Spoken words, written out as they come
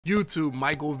YouTube,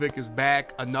 Michael Vick is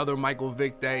back. Another Michael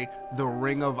Vick day. The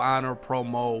Ring of Honor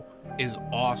promo is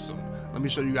awesome. Let me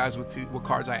show you guys what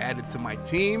cards I added to my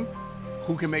team,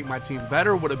 who can make my team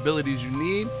better, what abilities you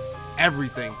need,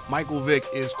 everything. Michael Vick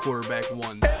is quarterback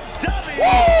one. Dubby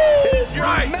Woo!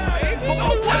 Right, baby.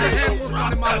 No one hit was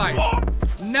run in my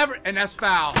life. Never, and that's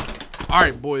foul. All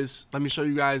right, boys. Let me show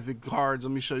you guys the cards.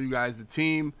 Let me show you guys the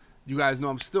team. You guys know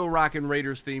I'm still rocking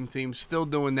Raiders theme team, still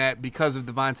doing that because of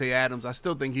Davante Adams. I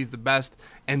still think he's the best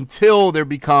until there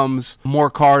becomes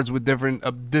more cards with different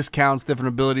discounts, different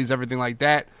abilities, everything like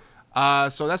that.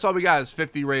 So that's all we got is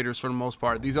 50 Raiders for the most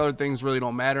part. These other things really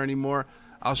don't matter anymore.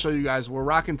 I'll show you guys. We're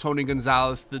rocking Tony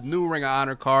Gonzalez, the new Ring of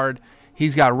Honor card.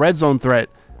 He's got Red Zone Threat,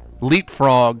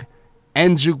 Leapfrog,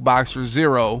 and Jukebox for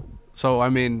 0. So, I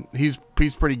mean, he's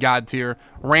pretty god tier.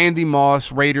 Randy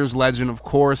Moss, Raiders legend, of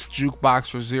course. Jukebox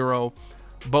for 0.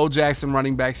 Bo Jackson,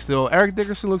 running back still. Eric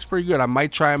Dickerson looks pretty good. I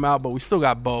might try him out, but we still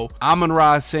got Bo.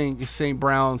 Amon-Ra St.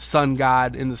 Brown, Sun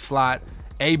God in the slot.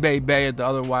 A-Bay Bay at the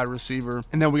other wide receiver.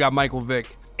 And then we got Michael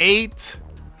Vick. 8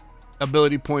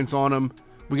 ability points on him.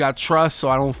 We got Trust, so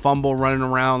I don't fumble running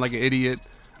around like an idiot.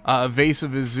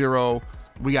 Evasive is 0.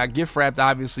 We got Gift Wrapped,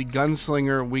 obviously,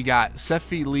 Gunslinger. We got Set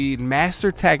Feet Lead,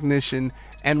 Master Technician,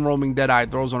 and Roaming Deadeye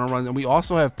throws on a run. And we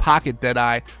also have Pocket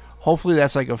Deadeye. Hopefully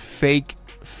that's like a fake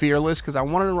Fearless, because I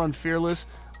wanted to run Fearless,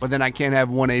 but then I can't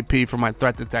have 1 AP for my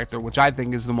Threat Detector, which I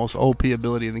think is the most OP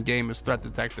ability in the game is Threat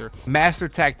Detector. Master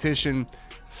Tactician,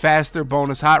 Faster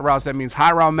bonus Hot Routes. That means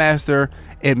Hot Route Master,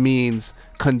 it means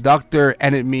Conductor,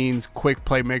 and it means Quick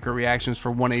Playmaker Reactions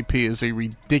for 1 AP is a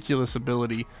ridiculous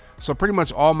ability. So pretty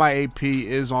much all my AP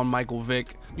is on Michael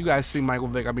Vick. You guys see Michael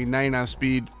Vick. I mean, 99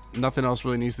 speed. Nothing else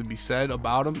really needs to be said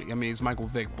about him. I mean, it's Michael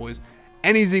Vick, boys.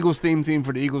 And he's Eagles theme team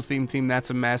for the Eagles theme team. That's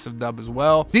a massive dub as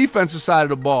well. Defensive side of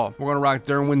the ball, we're going to rock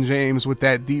Derwin James with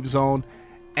that deep zone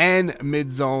and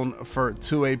mid zone for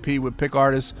 2 AP with Pick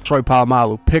Artist. Troy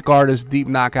Polamalu, Pick Artist, deep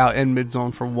knockout, and mid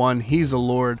zone for 1. He's a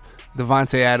lord.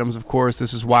 Davante Adams, of course.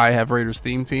 This is why I have Raiders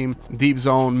theme team. Deep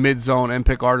zone, mid zone, and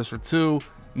Pick Artist for 2.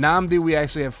 Namdi, we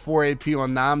actually have 4 AP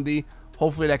on Namdi.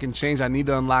 Hopefully that can change. I need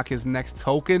to unlock his next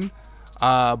token.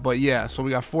 But yeah, so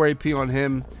we got 4 AP on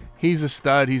him. He's a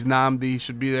stud. He's Namdi.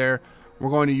 Should be there. We're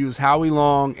going to use Howie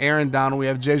Long, Aaron Donald. We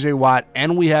have JJ Watt,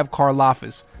 and we have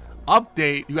Karlaftis.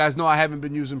 Update, you guys know I haven't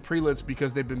been using prelits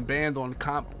because they've been banned on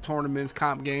comp tournaments,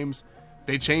 comp games.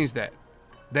 They changed that.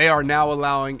 They are now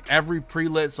allowing every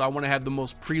prelit, so I want to have the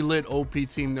most prelit OP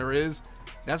team there is.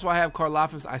 That's why I have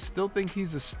Karlaftis. I still think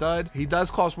he's a stud. He does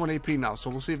cost 1 AP now, so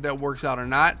we'll see if that works out or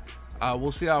not.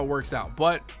 We'll see how it works out.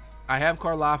 But I have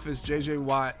Karlaftis, JJ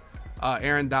Watt,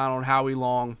 Aaron Donald, Howie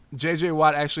Long. JJ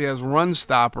Watt actually has Run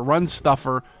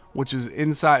Stuffer, which is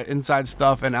inside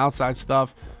stuff and outside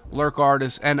stuff. Lurk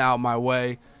Artist and Out My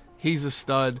Way. He's a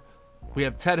stud. We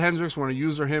have Ted Hendricks. We're going to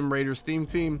user him, Raiders theme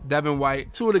team. Devin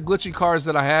White. 2 of the glitchy cards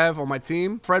that I have on my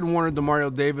team. Fred Warner,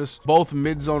 Demario Davis. Both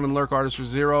mid-zone and Lurk Artist for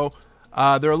 0.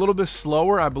 They're a little bit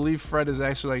slower. I believe Fred is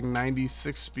actually like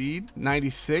 96 speed.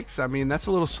 96. I mean, that's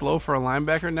a little slow for a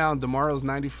linebacker now. And Demario's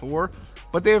 94.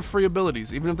 But they have free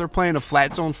abilities. Even if they're playing a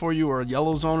flat zone for you or a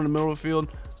yellow zone in the middle of the field,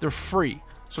 they're free.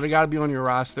 So they got to be on your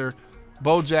roster.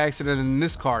 Bo Jackson, and then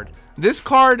this card. This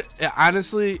card,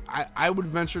 honestly, I would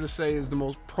venture to say is the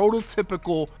most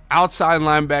prototypical outside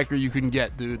linebacker you can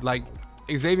get, dude. Like,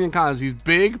 Xavier Collins, he's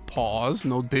big, pause,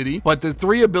 no diddy. But the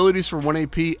 3 abilities for 1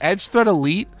 AP, Edge Threat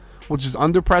Elite, which is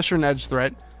under pressure and edge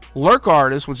threat, Lurk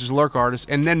Artist, which is Lurk Artist,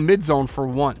 and then mid zone for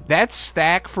 1. That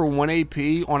stack for 1 AP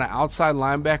on an outside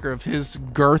linebacker of his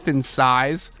girth and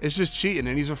size is just cheating,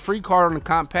 and he's a free card on the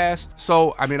comp pass.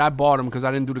 So, I mean, I bought him because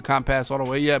I didn't do the comp pass all the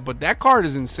way yet, but that card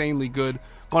is insanely good.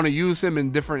 Going to use him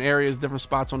in different areas, different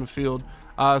spots on the field.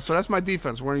 So that's my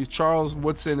defense. We're going to use Charles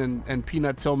Woodson and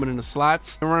Peanut Tillman in the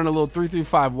slots. We're running a little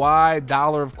 3-3-5 wide,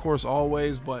 dollar, of course,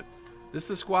 always, but this is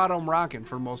the squad I'm rocking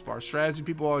for the most part. Strategy,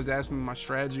 people always ask me my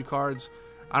strategy cards.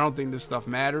 I don't think this stuff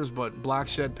matters, but block,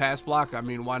 shed, pass block, I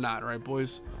mean, why not, right,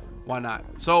 boys? Why not?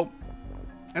 So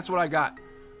that's what I got.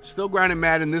 Still grinding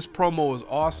Madden. This promo is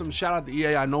awesome. Shout out to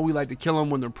EA. I know we like to kill them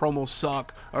when their promos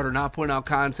suck or they're not putting out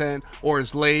content or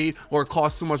it's late or it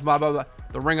costs too much, blah, blah, blah.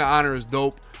 The Ring of Honor is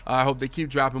dope. I hope they keep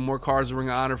dropping more cards of Ring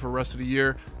of Honor for the rest of the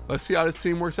year. Let's see how this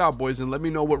team works out, boys, and let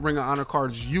me know what Ring of Honor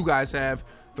cards you guys have.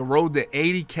 The road to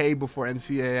 80K before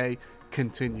NCAA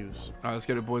continues. All right, let's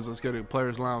get it, boys. Let's get it.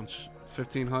 Players Lounge,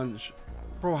 1500.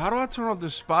 Bro, how do I turn off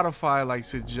this Spotify, like,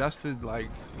 suggested,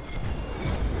 like...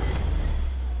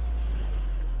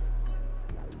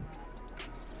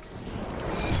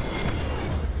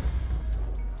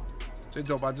 J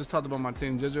Dope, I just talked about my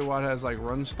team. JJ Watt has, like,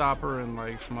 Run Stopper and,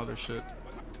 like, some other shit.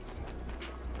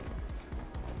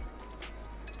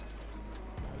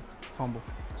 Fumble.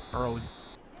 Early.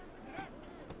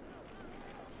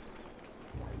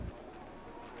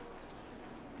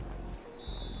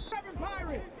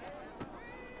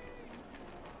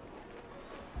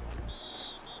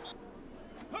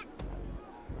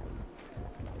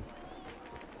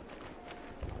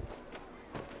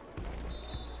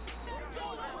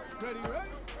 Ready,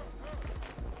 ready?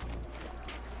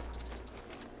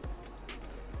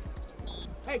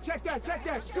 Hey, check that, check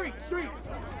that. Street, street.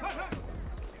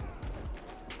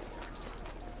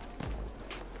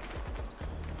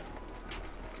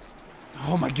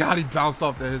 Oh my god, he bounced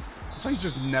off his. That's why you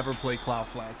just never play cloud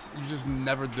flats. You just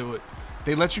never do it.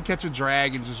 They let you catch a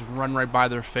drag and just run right by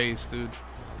their face, dude.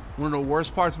 One of the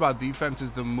worst parts about defense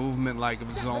is the movement, like,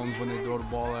 of zones when they throw the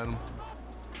ball at them.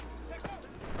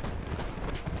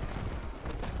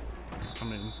 I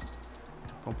mean,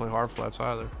 don't play hard flats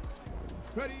either.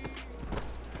 Ready?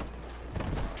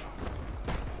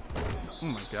 Oh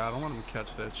my god, I don't want him to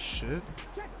catch that shit.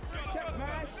 Check,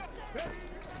 man. Ready?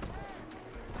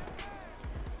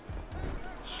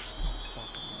 Just no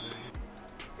fucking way.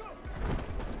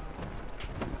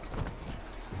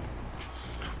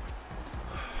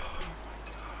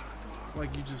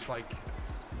 Like, you just like,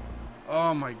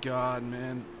 oh my god,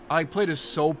 man. I played it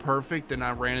so perfect and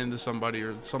I ran into somebody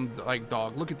or some, like,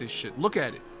 dog. Look at this shit. Look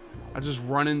at it. I just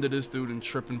run into this dude and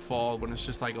trip and fall when it's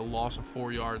just like a loss of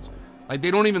 4 yards. Like,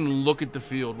 they don't even look at the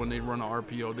field when they run an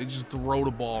RPO. They just throw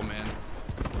the ball, man.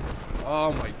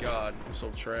 Oh my god, I'm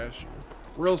so trash.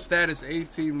 Real status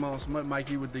 18 most.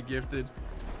 Mikey with the gifted.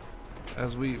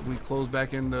 As we close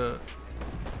back in the.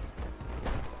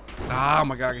 Ah,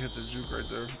 my god, I hit the juke right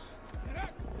there.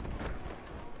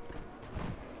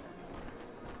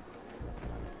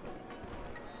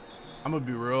 I'm gonna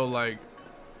be real, like,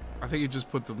 I think he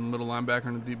just put the middle linebacker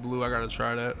in the deep blue. I gotta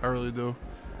try that. I really do.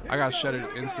 I got shedded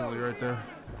instantly right there.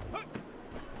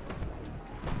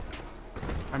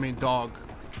 I mean, dog.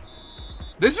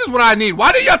 This is what I need.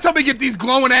 Why did y'all tell me to get these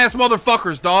glowing ass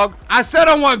motherfuckers, dog? I said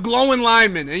I want glowing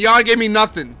linemen, and y'all gave me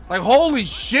nothing. Like, holy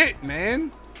shit,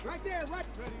 man. Right there, right.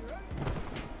 Ready, ready?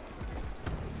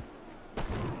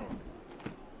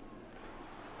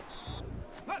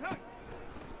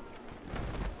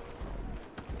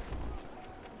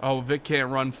 Oh, Vick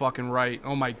can't run fucking right.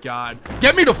 Oh my god.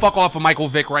 Get me the fuck off of Michael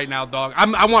Vick right now, dog.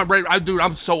 Dude,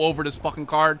 I'm so over this fucking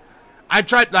card. I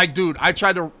tried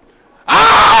to.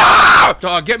 Ah!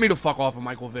 Dog, get me the fuck off of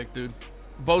Michael Vick, dude.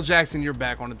 Bo Jackson, you're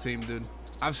back on the team, dude.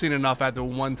 I've seen enough after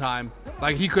one time.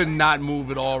 Like, he could not move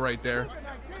at all right there.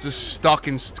 Just stuck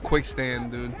in quick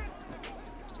stand, dude.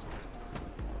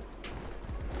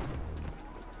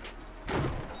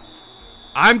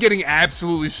 I'm getting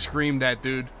absolutely screamed at,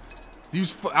 dude.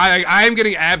 I am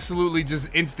getting absolutely just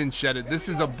instant shedded. This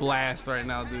is a blast right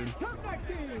now, dude.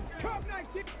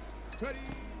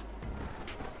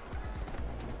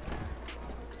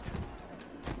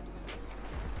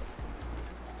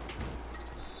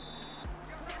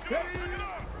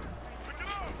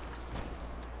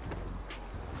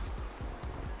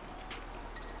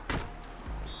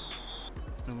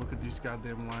 And look at these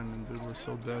goddamn linemen, dude. We're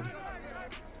so dead.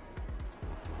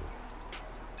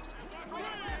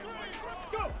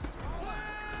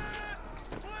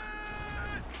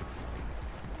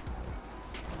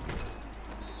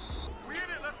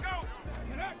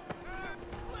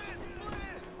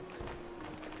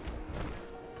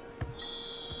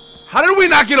 How did we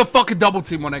not get a fucking double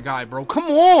team on that guy, bro?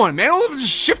 Come on, man. Don't just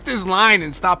shift his line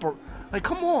and stop her. Like,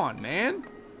 come on, man.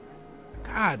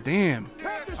 God damn.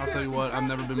 I'll tell you what, I've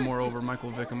never been more over Michael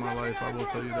Vick in my life. I will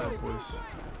tell you that, boys.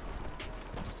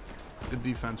 Good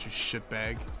defense, you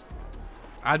shitbag.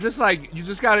 I just, like, you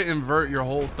just gotta invert your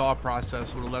whole thought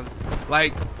process with 11.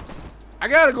 Like, I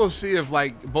gotta go see if,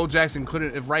 like, Bo Jackson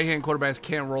couldn't, if right-hand quarterbacks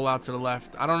can't roll out to the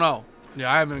left. I don't know.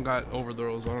 Yeah, I haven't got over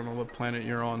throws. I don't know what planet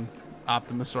you're on,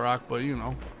 Optimus Rock, but you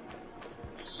know.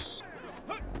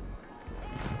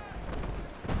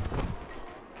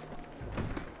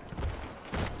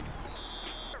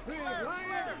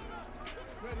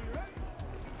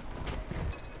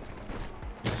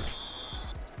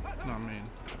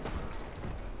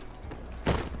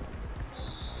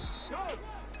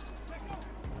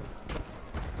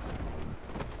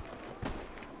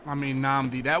 I mean,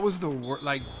 Namdi, that was the worst.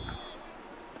 Like,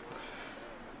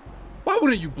 why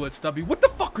wouldn't you blitz, Dubby? What the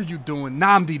fuck are you doing,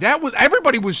 Namdi? That was,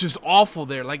 everybody was just awful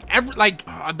there. Like, I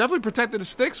definitely protected the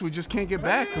sticks. We just can't get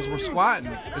back because we're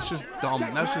squatting. It's just dumb.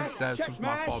 That's just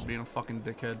my fault being a fucking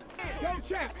dickhead.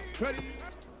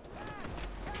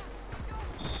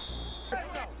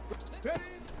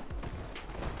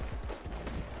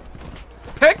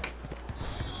 Pick.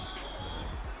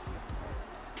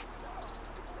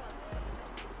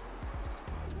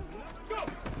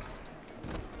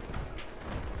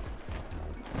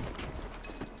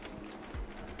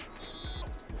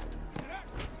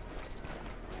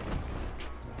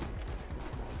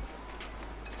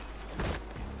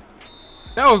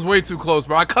 That was way too close,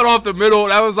 bro. I cut off the middle.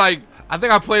 That was like, I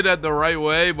think I played that the right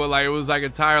way, but like it was like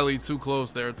entirely too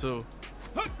close there too.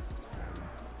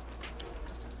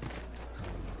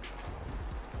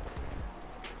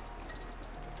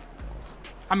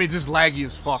 I mean, just laggy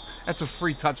as fuck. That's a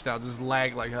free touchdown. Just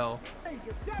lag like hell.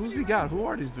 Who's he got? Who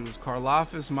are these dudes?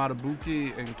 Karlaftis,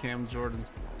 Matabuki, and Cam Jordan.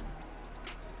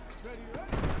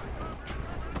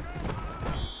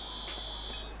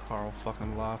 Carl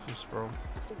fucking Lafis, bro.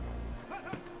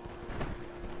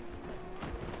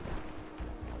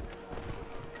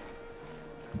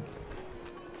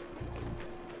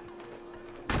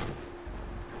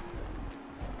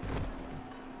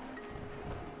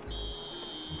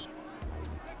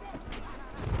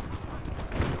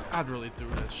 I really threw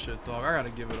that shit, dog. I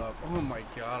gotta give it up. Oh my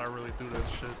god, I really threw that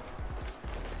shit.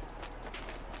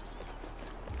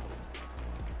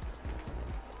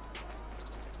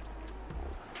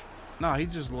 No, he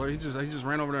just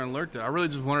ran over there and lurked it. I really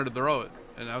just wanted to throw it,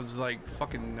 and I was like,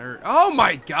 fucking nerd. Oh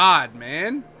my god,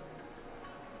 man!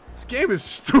 This game is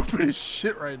stupid as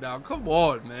shit right now. Come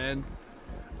on, man.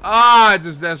 Ah,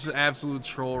 that's an absolute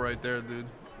troll right there, dude.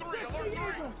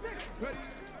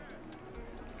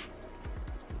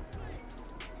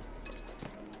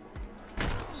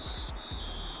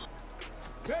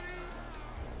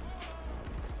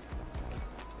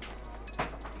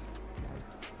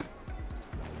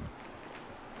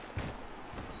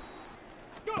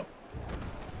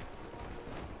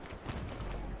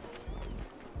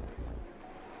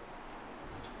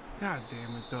 God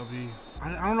damn it, Dubby.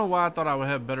 I don't know why I thought I would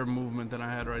have better movement than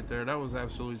I had right there. That was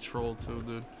absolutely troll too,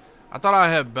 dude. I thought I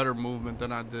had better movement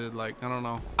than I did. Like, I don't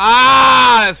know.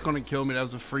 Ah, that's gonna kill me. That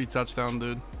was a free touchdown,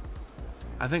 dude.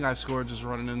 I think I scored just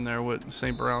running in there with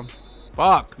St. Brown.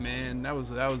 Fuck, man. That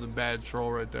was a bad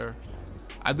troll right there.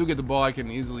 I do get the ball. I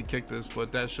can easily kick this,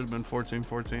 but that should have been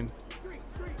 14-14.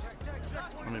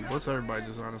 I mean, blitz everybody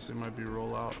just honestly might be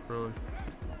roll out, really.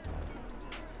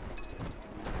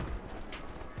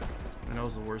 And that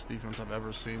was the worst defense I've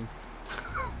ever seen.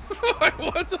 Like,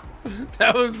 what the?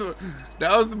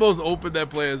 That was the most open that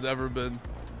play has ever been.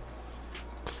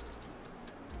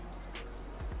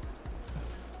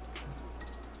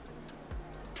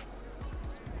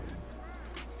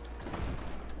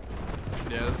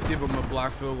 Yeah, let's give him a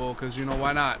block field goal, because, you know,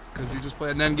 why not? Because he just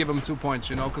played, and then give him 2 points,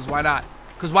 you know, because why not?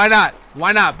 Because why not?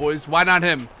 Why not, boys? Why not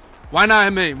him? Why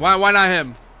not him? Why not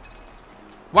him?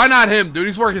 Why not him, dude?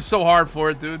 He's working so hard for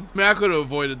it, dude. I mean, I could have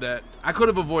avoided that. I could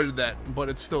have avoided that, but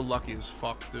it's still lucky as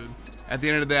fuck, dude. At the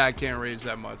end of the day, I can't rage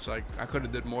that much. Like, I could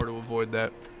have did more to avoid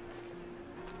that.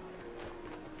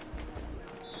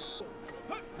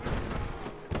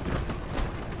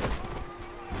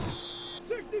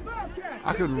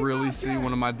 I could really see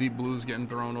one of my deep blues getting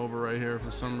thrown over right here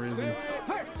for some reason.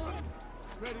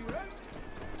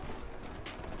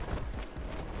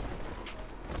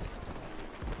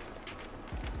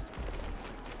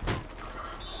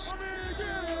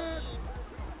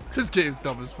 This game's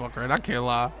dumb as fuck, right? I can't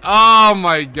lie. Oh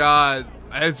my god.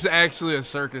 It's actually a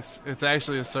circus. It's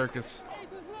actually a circus.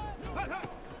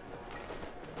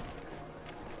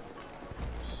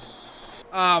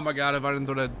 Oh my god, if I didn't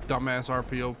throw that dumbass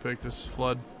RPO pick, this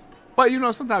flood. But you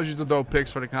know, sometimes you just throw picks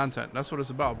for the content. That's what it's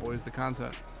about, boys, the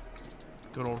content.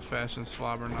 Good old fashioned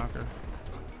slobber knocker.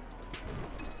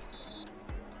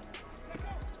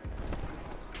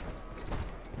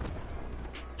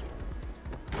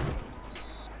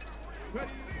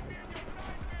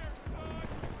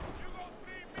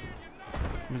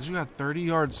 But you got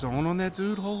 30-yard zone on that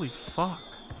dude? Holy fuck.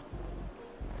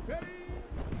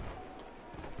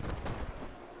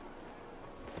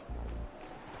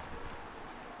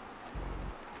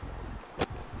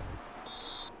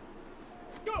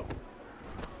 Go.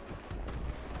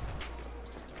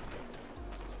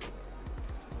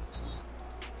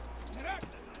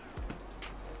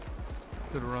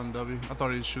 Good run, Dubby. I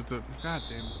thought he'd shoot the... God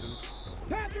damn it, dude.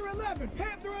 Panther 11.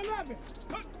 Panther 11.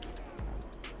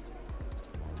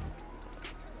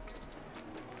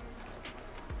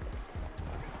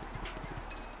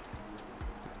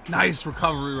 Nice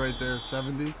recovery right there,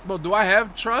 70. But do I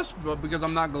have trust? But because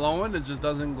I'm not glowing, it just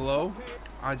doesn't glow.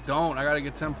 I don't. I gotta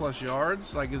get 10 plus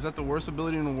yards. Like, is that the worst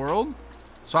ability in the world?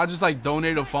 So I just like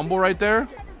donate a fumble right there.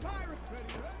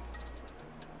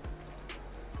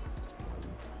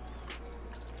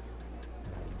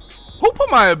 Who put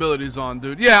my abilities on,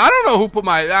 dude? Yeah, I don't know who put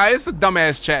my. It's a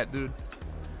dumbass chat, dude.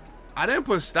 I didn't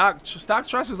put stock. Stock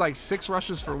trust is like 6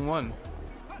 rushes for 1.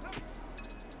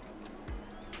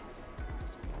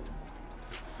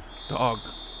 Dog.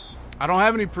 I don't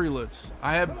have any pre-lits.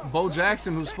 I have Bo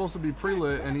Jackson, who's supposed to be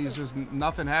pre-lit, and he's just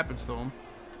nothing happens to him.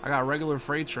 I got regular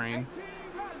freight train.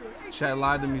 Chat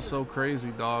lied to me so crazy,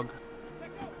 dog.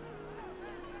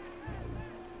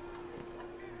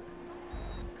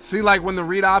 See, like when the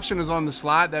read option is on the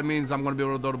slot, that means I'm going to be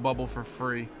able to throw the bubble for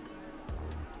free.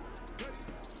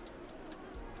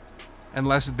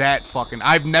 Unless that fucking...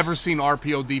 I've never seen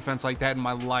RPO defense like that in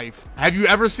my life. Have you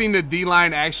ever seen the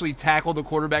D-line actually tackle the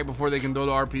quarterback before they can throw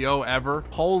the RPO ever?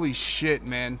 Holy shit,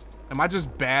 man. Am I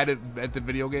just bad at the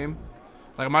video game?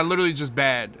 Like, am I literally just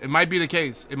bad? It might be the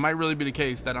case. It might really be the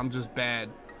case that I'm just bad.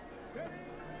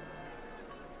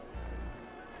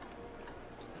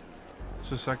 It's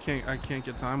just I can't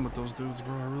get time with those dudes,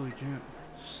 bro. I really can't.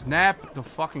 Snap the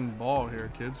fucking ball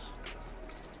here, kids.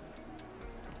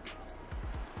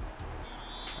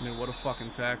 I mean, what a fucking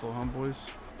tackle, huh, boys?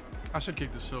 I should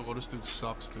kick this field goal. This dude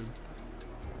sucks, dude.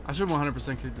 I should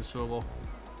 100% kick this field goal.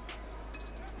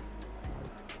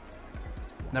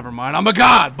 Never mind. I'm a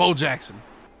god, Bo Jackson.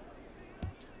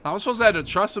 I'm supposed to have the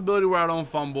trust ability where I don't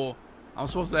fumble. I'm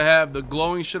supposed to have the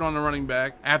glowing shit on the running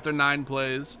back after 9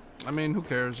 plays. I mean, who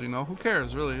cares, you know? Who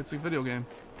cares, really? It's a video game.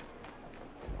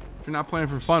 If you're not playing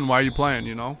for fun, why are you playing,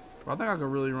 you know? I think I could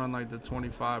really run like the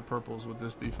 25 purples with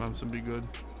this defense and be good.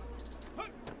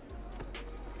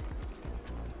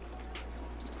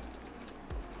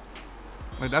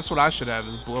 Like, that's what I should have,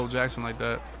 is blow Jackson like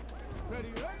that.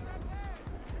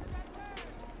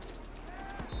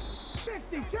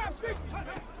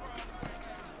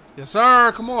 Yes,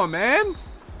 sir. Come on, man.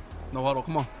 No huddle.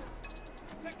 Come on.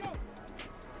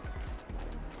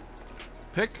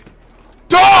 Pick.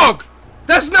 Dog!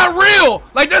 That's not real!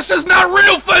 Like, that's just not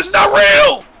real. That's not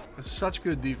real! It's such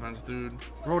good defense, dude.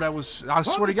 Bro, that was... I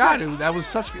swear to God, dude. That was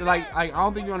such... Like, I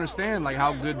don't think you understand, like,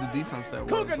 how good the defense that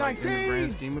was. Like, in the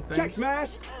grand scheme of things. Check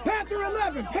smash. Panther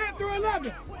 11. Panther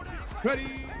 11.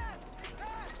 Ready.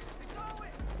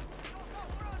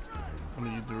 I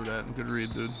mean, you threw that. Good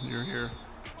read, dude. You're here.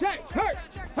 Check. Hurt.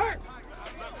 Hurt.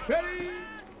 Ready.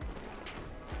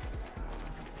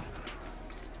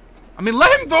 I mean,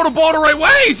 let him throw the ball the right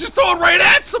way. He's just throwing right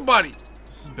at somebody.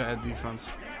 This is bad defense.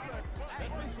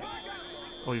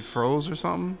 Oh, he froze or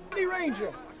something?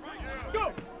 Ranger.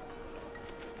 Go.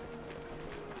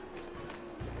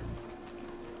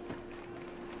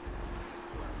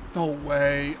 No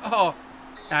way. Oh,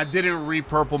 I didn't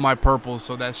repurple my purples,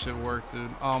 so that shit worked,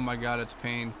 dude. Oh my God, it's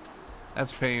pain.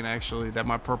 That's pain, actually, that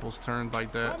my purples turned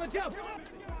like that.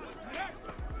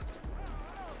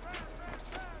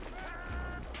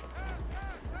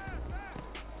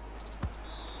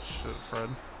 Shit, Fred.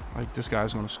 Like, this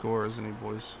guy's gonna score, isn't he,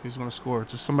 boys? He's gonna score.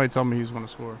 Just somebody tell me he's gonna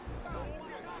score.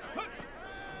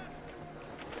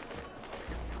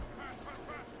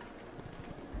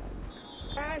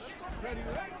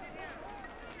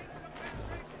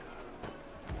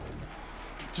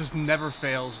 Just never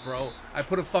fails, bro. I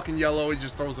put a fucking yellow, he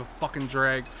just throws a fucking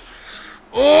drag.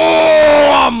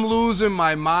 Oh, I'm losing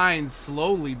my mind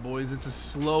slowly, boys. It's a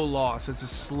slow loss. It's a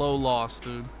slow loss,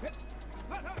 dude.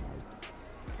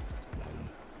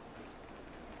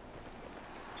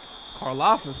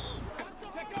 Karlaftis.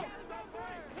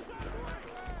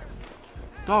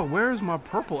 Dog, where is my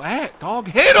purple at? Dog,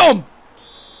 hit him!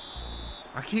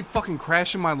 I keep fucking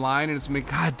crashing my line and it's me.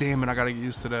 God damn it, I gotta get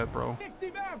used to that, bro.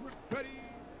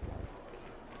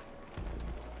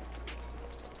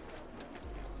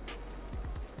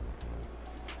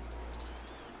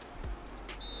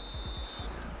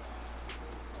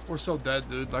 We're so dead,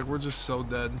 dude. Like, we're just so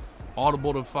dead.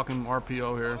 Audible to fucking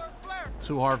RPO here.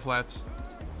 2 hard flats.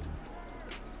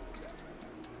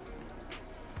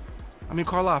 I mean,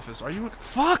 Karlaftis, are you a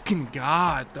fucking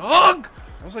god, dog?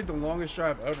 That was like the longest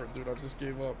drive ever, dude. I just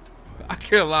gave up. I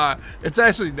can't lie. It's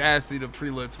actually nasty, the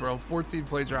prelits, bro. 14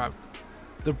 play drive.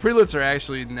 The prelits are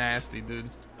actually nasty, dude.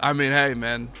 I mean, hey,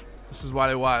 man. This is why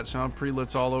they watch, huh?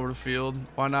 Prelits all over the field.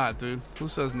 Why not, dude? Who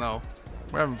says no?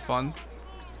 We're having fun.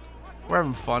 We're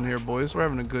having fun here, boys. We're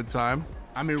having a good time.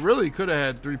 I mean, really could have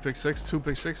had 3 pick six, 2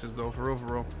 pick sixes though, for real,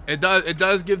 for real. It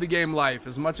does give the game life,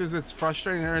 as much as it's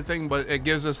frustrating and everything, but it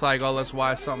gives us like, oh, let's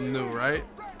watch something new, right?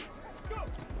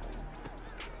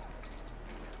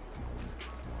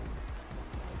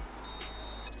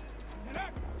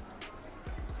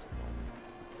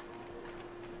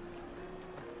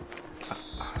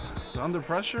 Under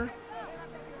pressure?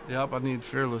 Yep, I need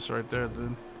fearless right there,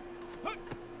 dude.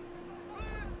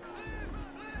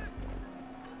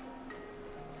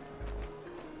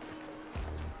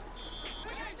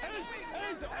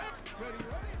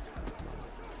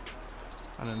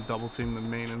 I didn't double team the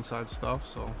main inside stuff,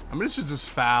 so I mean, it's just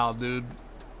foul, dude.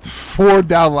 4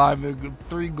 down linemen,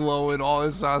 3 glowing, all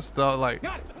inside stuff, like.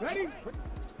 Ready?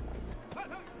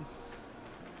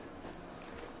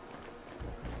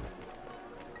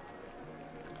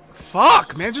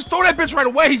 Fuck, man. Just throw that bitch right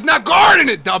away. He's not guarding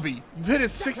it, Dubby. You've hit it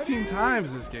 16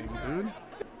 times this game, dude.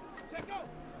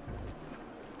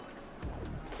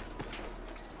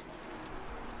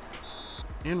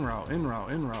 In route, in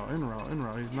route, in route, in route, in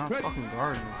route. He's not fucking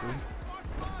guarding it, dude.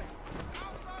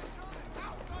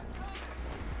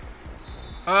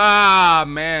 Ah,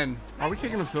 man. Are we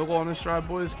kicking a field goal on this drive,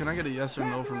 boys? Can I get a yes or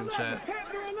no from the chat?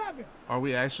 Are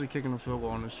we actually kicking a field goal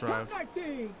on this drive?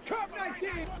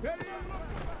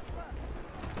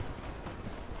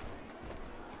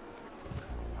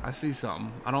 I see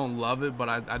something. I don't love it, but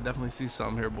I definitely see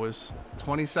something here, boys.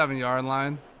 27-yard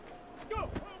line.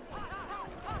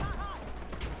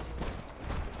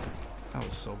 That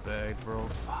was so bad, bro.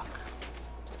 Fuck.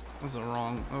 That was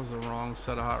the wrong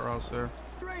set of hot routes there.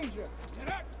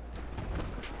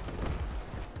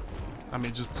 I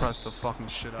mean, just press the fucking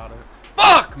shit out of it.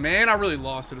 Fuck, man. I really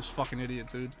lost to this fucking idiot,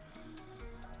 dude.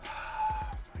 Oh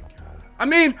my God. I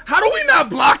mean, how do we not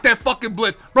block that fucking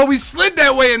blitz? Bro, we slid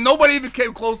that way and nobody even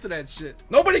came close to that shit.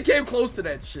 Nobody came close to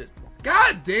that shit.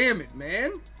 God damn it,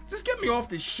 man. Just get me off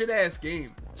this shit-ass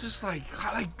game. Just like,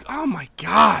 oh my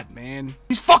God, man.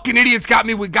 These fucking idiots got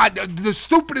me with the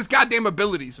stupidest goddamn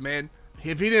abilities, man.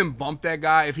 If he didn't bump that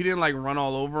guy, if he didn't like run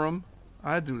all over him,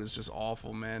 that dude is just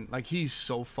awful, man. Like, he's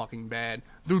so fucking bad.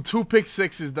 Dude, 2 pick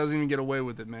sixes, doesn't even get away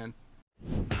with it, man.